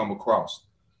wanted to come across.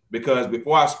 Because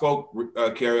before I spoke,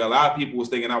 Kerry, a lot of people was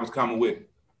thinking I was coming with,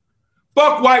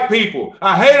 fuck white people.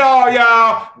 I hate all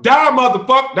y'all. Die,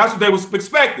 motherfucker. That's what they was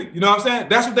expecting. You know what I'm saying?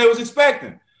 That's what they was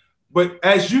expecting. But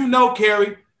as you know,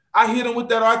 Kerry, I hit them with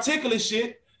that articulate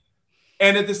shit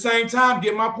and at the same time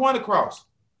get my point across.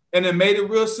 And it made it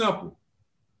real simple.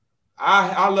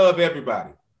 I love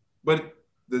everybody. But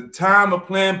the time of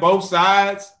playing both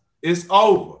sides is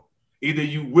over. Either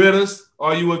you with us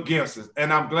or you against us.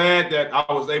 And I'm glad that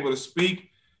I was able to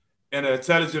speak in an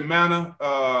intelligent manner,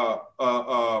 a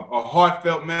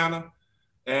heartfelt manner.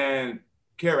 And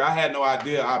Kerry, I had no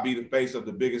idea I'd be the face of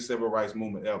the biggest civil rights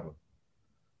movement ever.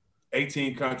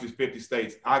 18 countries, 50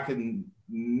 states. I could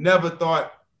never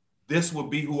thought this would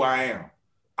be who I am.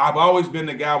 I've always been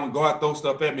the guy when God throws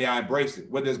stuff at me, I embrace it,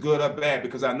 whether it's good or bad,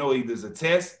 because I know either it's a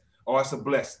test or it's a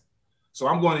blessing. So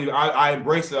I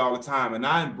embrace it all the time. And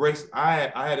I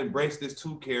had embraced this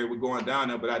too, Kerry, with going down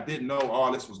there, but I didn't know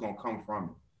all this was going to come from it.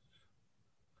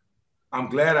 I'm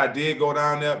glad I did go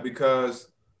down there because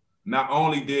not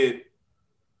only did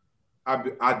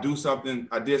I did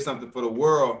something for the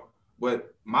world,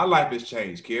 but my life has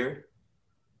changed, Kerry.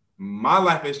 My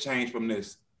life has changed from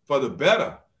this for the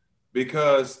better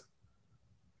because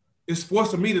it's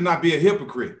forcing me to not be a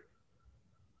hypocrite.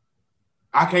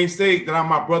 I can't say that I'm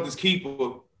my brother's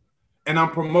keeper and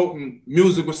I'm promoting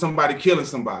music with somebody killing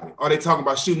somebody or they talking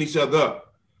about shooting each other up.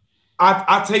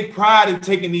 I take pride in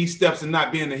taking these steps and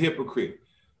not being a hypocrite.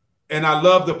 And I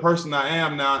love the person I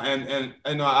am now. And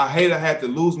you know, I hate I had to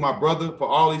lose my brother for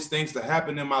all these things to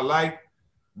happen in my life.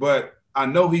 But I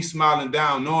know he's smiling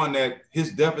down, knowing that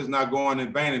his death is not going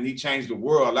in vain and he changed the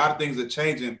world. A lot of things are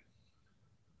changing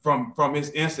from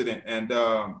his incident. And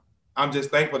I'm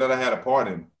just thankful that I had a part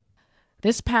in it.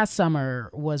 This past summer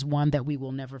was one that we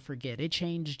will never forget. It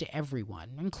changed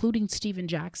everyone, including Stephen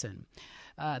Jackson.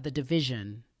 The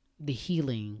division, the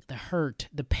healing, the hurt,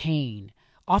 the pain,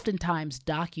 oftentimes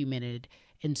documented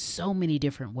in so many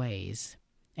different ways.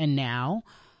 And now,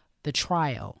 the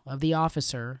trial of the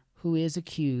officer who is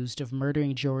accused of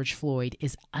murdering George Floyd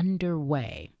is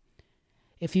underway.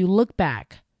 If you look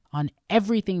back on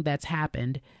everything that's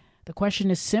happened, the question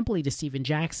is simply to Stephen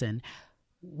Jackson,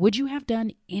 would you have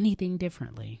done anything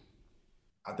differently?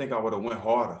 I think I would have went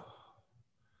harder.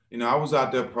 You know, I was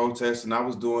out there protesting, I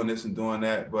was doing this and doing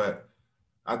that, but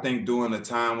I think during the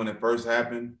time when it first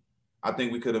happened, I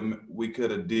think we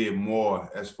could have did more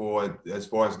as far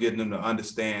as getting them to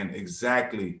understand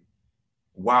exactly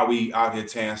why we out here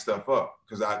tearing stuff up.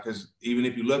 Because even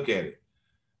if you look at it,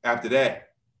 after that,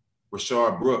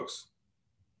 Rashard Brooks,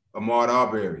 Ahmaud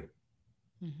Arbery,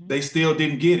 they still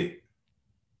didn't get it.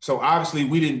 So obviously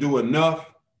we didn't do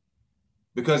enough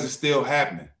because it's still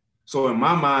happening. So in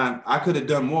my mind, I could have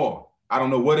done more. I don't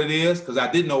know what it is because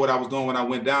I didn't know what I was doing when I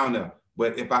went down there.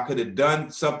 But if I could have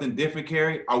done something different,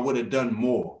 Kerry, I would have done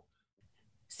more.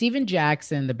 Stephen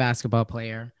Jackson, the basketball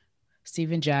player,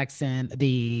 Stephen Jackson,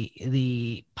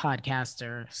 the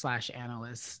podcaster /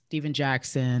 analyst, Stephen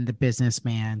Jackson, the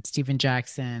businessman, Stephen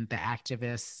Jackson, the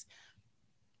activist.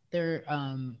 There,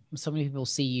 so many people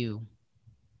see you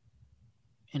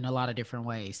in a lot of different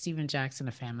ways. Stephen Jackson,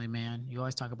 a family man. You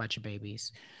always talk about your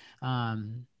babies.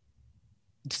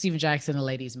 Stephen Jackson, a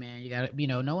ladies' man. You got,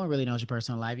 no one really knows your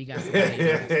personal life. You got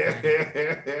somebody.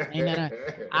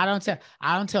 I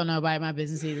don't tell nobody my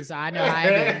business either. So I know how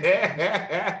it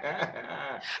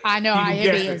is. I know how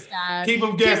it is. Keep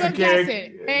them guessing,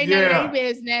 Kerry. Ain't none of their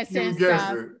business and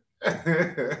stuff.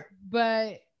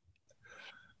 But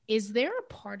is there a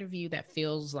part of you that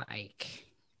feels like,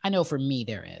 I know for me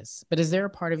there is, but is there a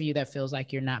part of you that feels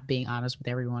like you're not being honest with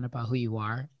everyone about who you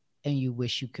are and you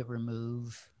wish you could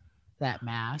remove that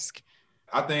mask?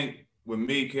 I think with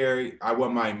me, Kerry, I wear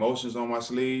my emotions on my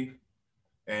sleeve.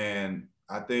 And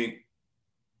I think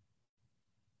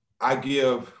I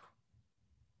give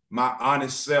my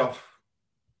honest self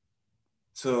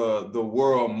to the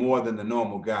world more than the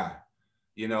normal guy.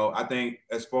 You know, I think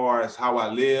as far as how I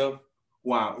live,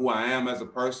 who I am as a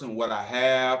person, what I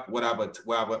have, what I've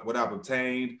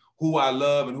obtained, who I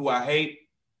love and who I hate,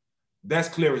 that's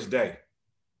clear as day.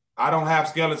 I don't have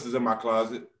skeletons in my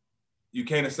closet. You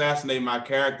can't assassinate my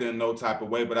character in no type of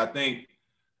way, but I think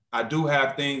I do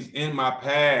have things in my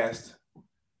past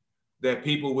that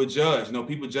people would judge. You know,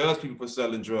 people judge people for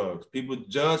selling drugs. People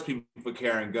judge people for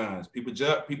carrying guns. People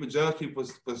judge people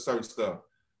for certain stuff.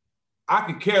 I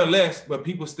can care less, but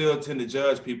people still tend to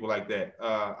judge people like that.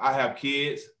 I have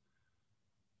kids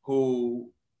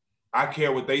who I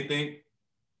care what they think.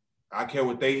 I care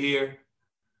what they hear.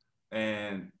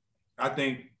 And I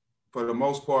think for the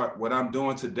most part, what I'm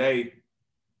doing today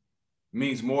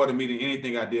means more to me than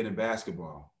anything I did in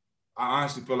basketball. I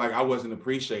honestly feel like I wasn't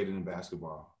appreciated in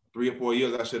basketball. 3 or 4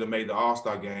 years, I should have made the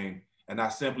All-Star game, and I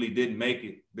simply didn't make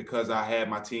it because I had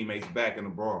my teammates back in the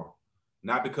brawl.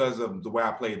 Not because of the way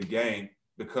I played the game,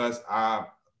 because I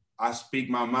speak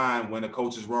my mind when a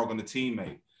coach is wrong on the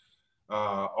teammate.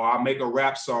 Or I make a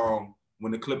rap song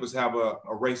when the Clippers have a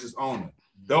racist owner.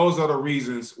 Those are the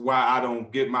reasons why I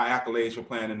don't get my accolades for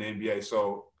playing in the NBA.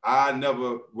 So I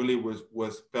never really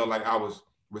felt like I was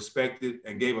respected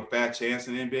and gave a fair chance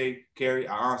in the NBA, Kerry.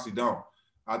 I honestly don't.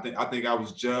 I think I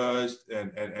was judged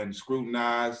and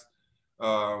scrutinized.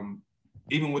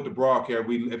 Even with the brawl,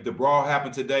 Kerry, if the brawl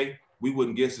happened today, we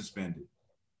wouldn't get suspended.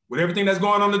 With everything that's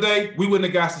going on today, we wouldn't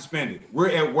have got suspended.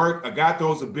 We're at work, a guy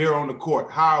throws a beer on the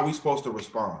court. How are we supposed to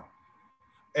respond?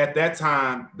 At that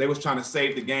time, they was trying to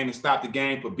save the game and stop the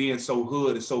game for being so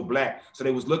hood and so black. So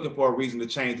they was looking for a reason to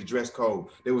change the dress code.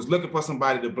 They was looking for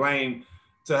somebody to blame,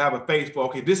 to have a face for,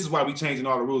 okay, this is why we changing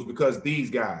all the rules, because these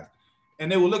guys.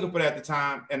 And they were looking for that at the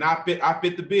time, and I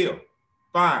fit the bill.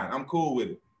 Fine, I'm cool with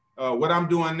it. What I'm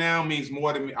doing now means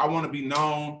more to me. I want to be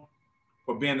known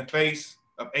for being the face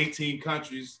of 18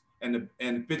 countries and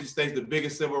 50 states, the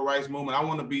biggest civil rights movement. I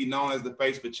want to be known as the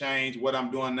face for change. What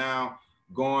I'm doing now,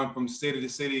 going from city to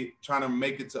city, trying to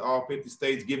make it to all 50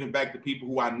 states, giving back to people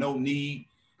who I know need,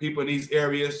 people in these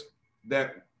areas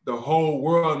that the whole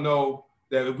world know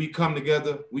that if we come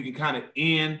together, we can kind of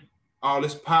end all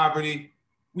this poverty.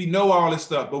 We know all this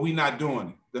stuff, but we're not doing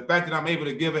it. The fact that I'm able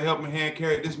to give a helping hand,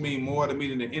 Kerry, this means more to me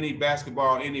than any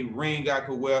basketball, any ring I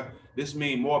could wear. This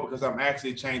means more because I'm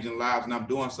actually changing lives and I'm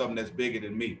doing something that's bigger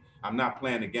than me. I'm not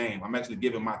playing the game. I'm actually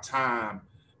giving my time,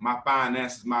 my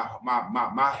finances,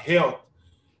 my health,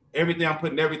 everything. I'm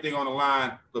putting everything on the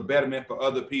line for betterment for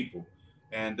other people.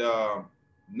 And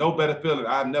no better feeling.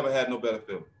 I've never had no better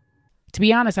feeling. To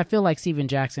be honest, I feel like Stephen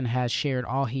Jackson has shared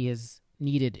all he has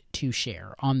needed to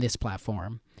share on this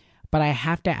platform. But I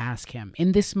have to ask him,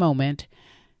 in this moment,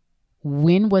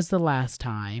 when was the last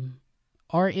time,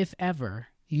 or if ever,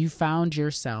 you found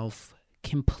yourself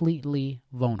completely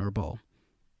vulnerable?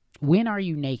 When are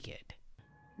you naked?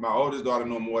 My oldest daughter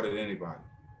knows more than anybody.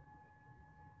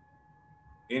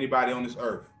 Anybody on this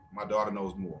earth, my daughter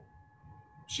knows more.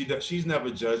 She's never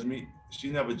judged me.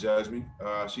 She's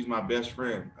my best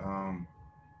friend.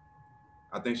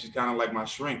 I think she's kind of like my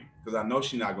shrink because I know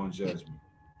she's not gonna judge me.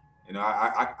 You know,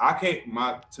 I can't.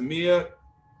 Tamia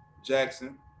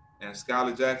Jackson and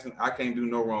Skylar Jackson, I can't do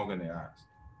no wrong in their eyes,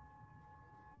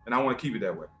 and I want to keep it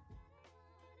that way.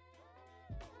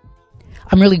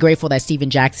 I'm really grateful that Stephen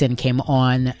Jackson came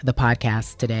on the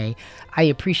podcast today. I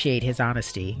appreciate his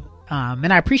honesty.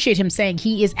 And I appreciate him saying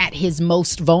he is at his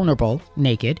most vulnerable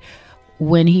naked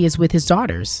when he is with his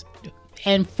daughters.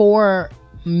 And for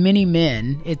many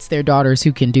men, it's their daughters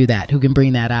who can do that, who can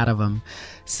bring that out of them.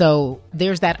 So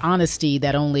there's that honesty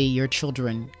that only your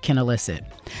children can elicit.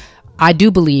 I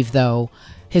do believe, though,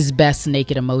 his best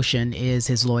naked emotion is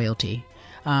his loyalty.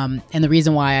 And the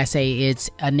reason why I say it's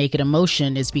a naked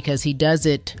emotion is because he does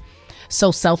it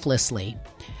so selflessly.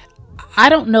 I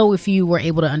don't know if you were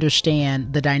able to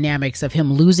understand the dynamics of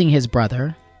him losing his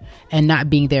brother and not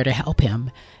being there to help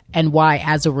him, and why,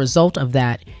 as a result of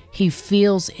that, he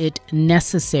feels it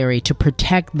necessary to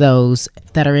protect those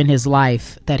that are in his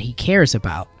life that he cares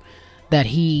about, that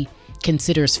he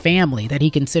considers family, that he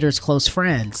considers close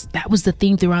friends. That was the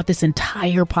theme throughout this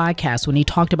entire podcast when he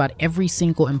talked about every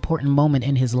single important moment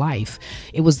in his life.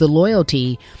 It was the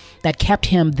loyalty that kept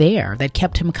him there, that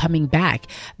kept him coming back,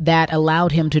 that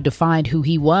allowed him to define who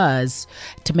he was,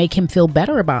 to make him feel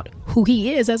better about who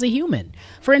he is as a human.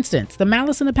 For instance, the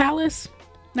Malice in the Palace,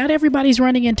 not everybody's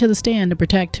running into the stand to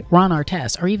protect Ron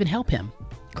Artest or even help him,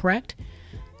 correct?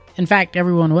 In fact,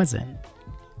 everyone wasn't.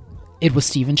 It was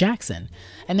Stephen Jackson.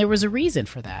 And there was a reason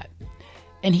for that.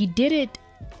 And he did it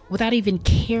without even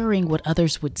caring what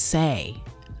others would say.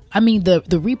 I mean,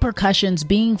 the repercussions,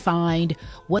 being fined,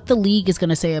 what the league is going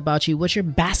to say about you, what your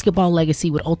basketball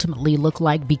legacy would ultimately look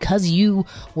like because you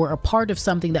were a part of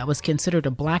something that was considered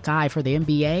a black eye for the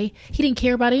NBA. He didn't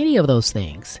care about any of those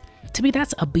things. To me,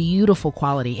 that's a beautiful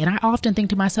quality. And I often think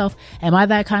to myself, am I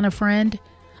that kind of friend?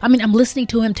 I mean, I'm listening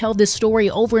to him tell this story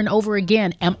over and over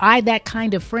again. Am I that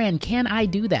kind of friend? Can I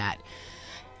do that?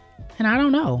 And I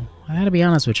don't know. I got to be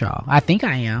honest with y'all. I think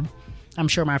I am. I'm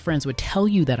sure my friends would tell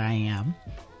you that I am,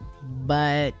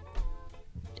 but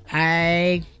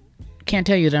I can't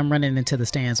tell you that I'm running into the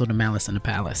stands with a malice in the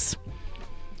palace.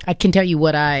 I can tell you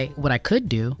what I could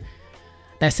do.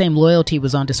 That same loyalty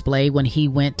was on display when he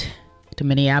went to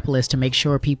Minneapolis to make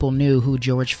sure people knew who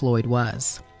George Floyd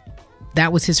was.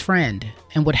 That was his friend,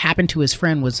 and what happened to his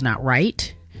friend was not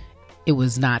right. It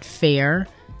was not fair,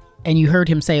 and you heard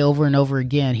him say over and over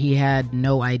again he had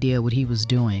no idea what he was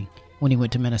doing when he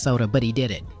went to Minnesota, but he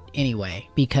did it anyway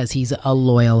because he's a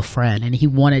loyal friend, and he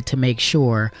wanted to make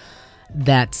sure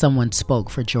that someone spoke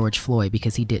for George Floyd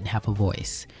because he didn't have a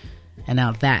voice. And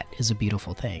now that is a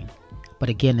beautiful thing. But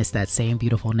again, it's that same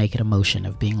beautiful naked emotion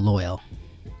of being loyal.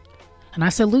 And I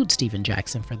salute Stephen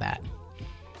Jackson for that.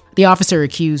 The officer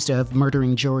accused of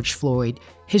murdering George Floyd,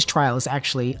 his trial is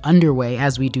actually underway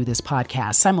as we do this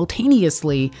podcast.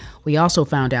 Simultaneously, we also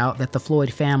found out that the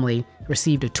Floyd family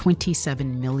received a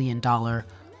 $27 million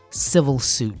civil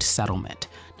suit settlement.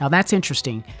 Now that's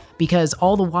interesting because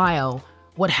all the while,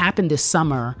 what happened this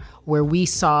summer where we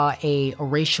saw a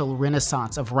racial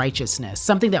renaissance of righteousness,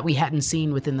 something that we hadn't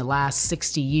seen within the last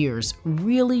 60 years,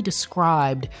 really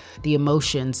described the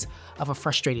emotions of a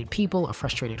frustrated people, a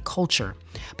frustrated culture.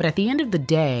 But at the end of the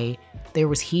day, there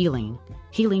was healing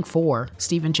for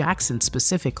Stephen Jackson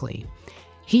specifically.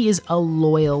 He is a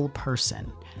loyal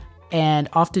person and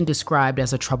often described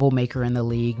as a troublemaker in the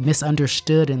league,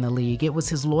 misunderstood in the league. It was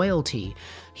his loyalty.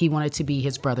 He wanted to be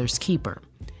his brother's keeper.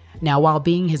 Now, while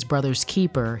being his brother's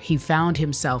keeper, he found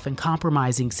himself in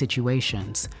compromising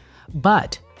situations.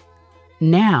 But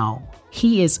now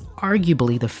he is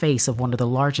arguably the face of one of the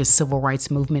largest civil rights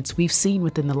movements we've seen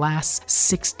within the last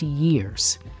 60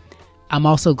 years. I'm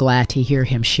also glad to hear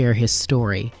him share his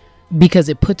story because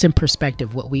it puts in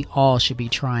perspective what we all should be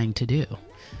trying to do.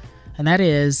 And that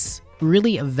is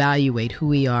really evaluate who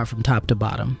we are from top to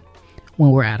bottom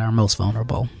when we're at our most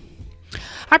vulnerable.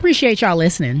 I appreciate y'all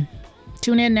listening.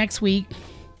 Tune in next week.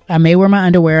 I may wear my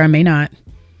underwear. I may not.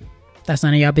 That's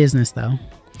none of y'all business, though.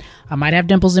 I might have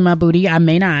dimples in my booty. I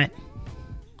may not.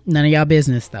 None of y'all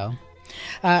business, though.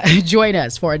 Join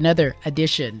us for another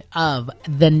edition of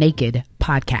The Naked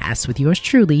Podcast with yours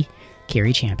truly,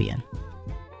 Cari Champion.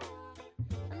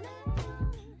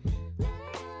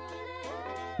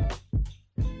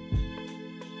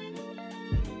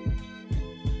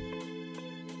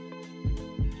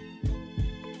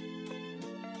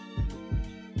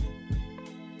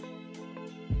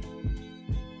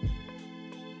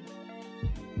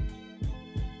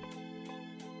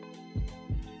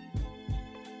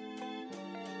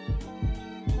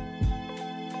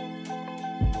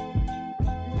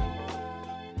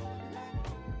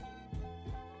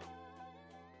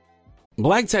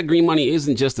 Black Tech Green Money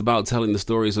isn't just about telling the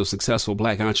stories of successful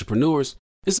Black entrepreneurs.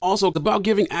 It's also about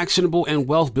giving actionable and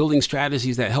wealth-building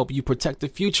strategies that help you protect the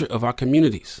future of our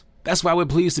communities. That's why we're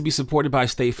pleased to be supported by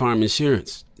State Farm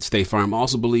Insurance. State Farm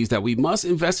also believes that we must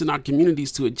invest in our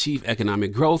communities to achieve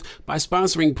economic growth by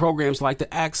sponsoring programs like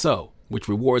the ACT-SO, which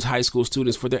rewards high school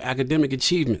students for their academic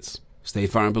achievements. State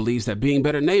Farm believes that being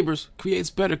better neighbors creates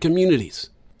better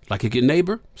communities. Like a good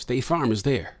neighbor, State Farm is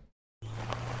there.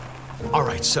 All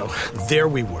right, so there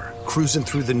we were, cruising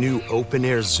through the new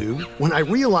open-air zoo, when I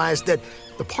realized that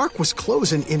the park was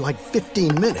closing in like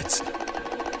 15 minutes.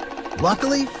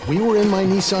 Luckily, we were in my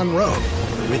Nissan Rogue.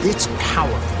 With its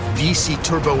powerful VC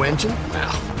turbo engine,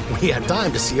 well, we had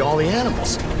time to see all the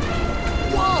animals.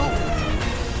 Whoa!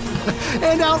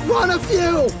 And outrun a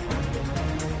few!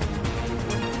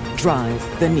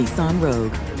 Drive the Nissan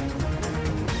Rogue.